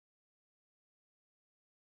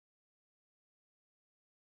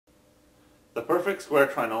The perfect square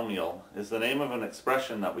trinomial is the name of an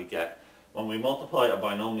expression that we get when we multiply a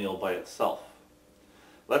binomial by itself.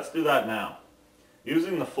 Let's do that now.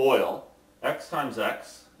 Using the FOIL, x times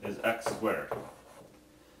x is x squared.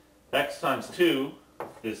 X times 2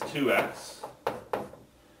 is 2x.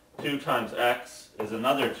 2 times x is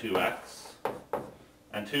another 2x.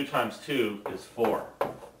 And 2 times 2 is 4.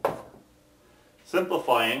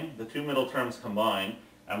 Simplifying, the two middle terms combine,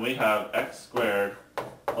 and we have x squared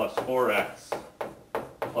plus 4x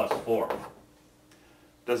plus 4.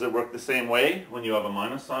 Does it work the same way when you have a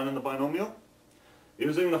minus sign in the binomial?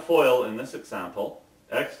 Using the FOIL in this example,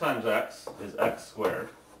 x times x is x squared.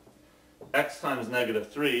 X times negative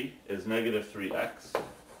 3 is negative 3x.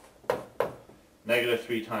 Negative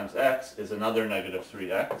 3 times x is another negative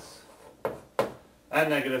 3x. And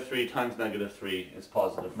negative 3 times negative 3 is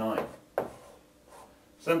positive 9.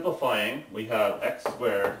 Simplifying, we have x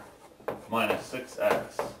squared minus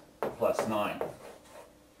 6x plus 9.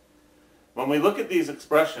 When we look at these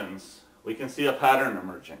expressions, we can see a pattern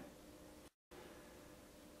emerging.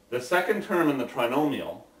 The second term in the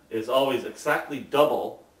trinomial is always exactly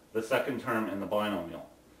double the second term in the binomial.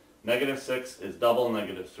 Negative 6 is double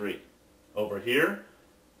negative 3. Over here,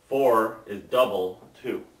 4 is double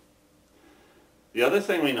 2. The other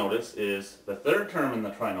thing we notice is the third term in the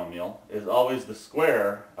trinomial is always the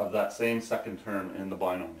square of that same second term in the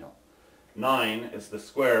binomial. 9 is the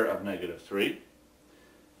square of negative 3.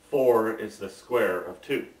 4 is the square of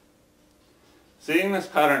 2. Seeing this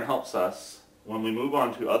pattern helps us when we move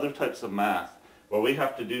on to other types of math where we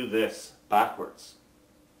have to do this backwards.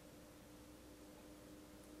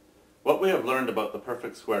 What we have learned about the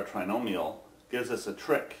perfect square trinomial gives us a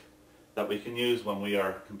trick that we can use when we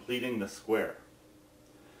are completing the square.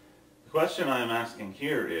 The question I am asking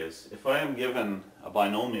here is, if I am given a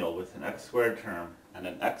binomial with an x squared term and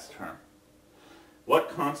an x term, what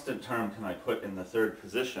constant term can I put in the third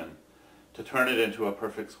position to turn it into a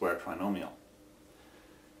perfect square trinomial?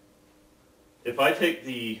 If I take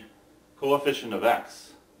the coefficient of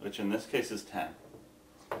x, which in this case is 10,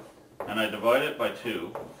 and I divide it by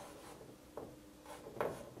 2,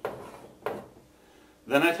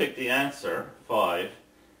 then I take the answer, 5,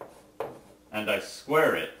 and I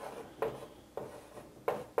square it,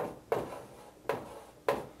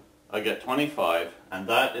 I get 25, and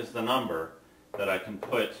that is the number that I can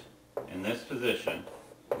put in this position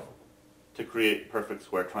to create a perfect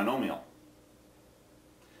square trinomial.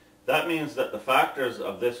 That means that the factors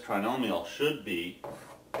of this trinomial should be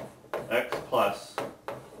x plus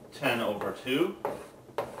 10 over 2,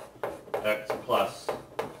 x plus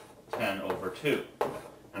 10 over 2.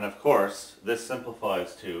 And of course, this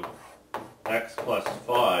simplifies to x plus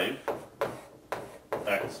 5,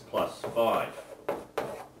 x plus 5.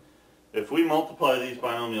 If we multiply these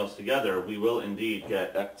binomials together, we will indeed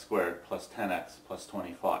get x squared plus 10x plus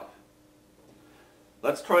 25.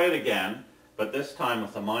 Let's try it again, but this time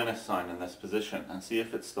with a minus sign in this position, and see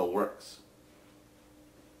if it still works.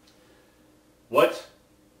 What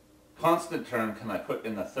constant term can I put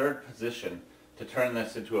in the third position to turn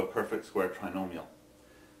this into a perfect square trinomial?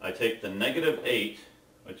 I take the negative 8,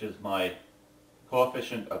 which is my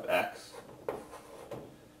coefficient of x,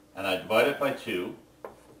 and I divide it by 2,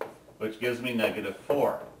 which gives me negative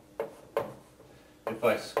 4. If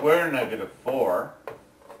I square negative 4,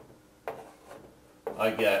 I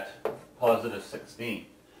get positive 16.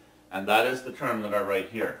 And that is the term that I write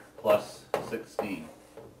here, plus 16.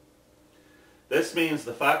 This means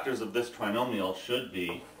the factors of this trinomial should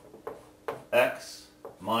be x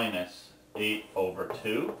minus 8 over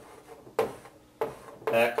 2,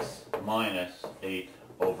 x minus 8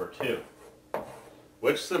 over 2,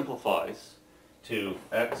 which simplifies to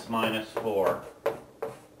x minus 4,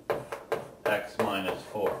 x minus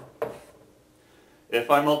 4. If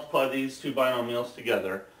I multiply these two binomials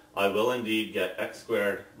together, I will indeed get x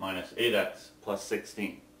squared minus 8x plus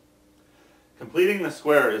 16. Completing the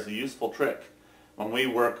square is a useful trick when we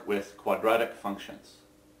work with quadratic functions.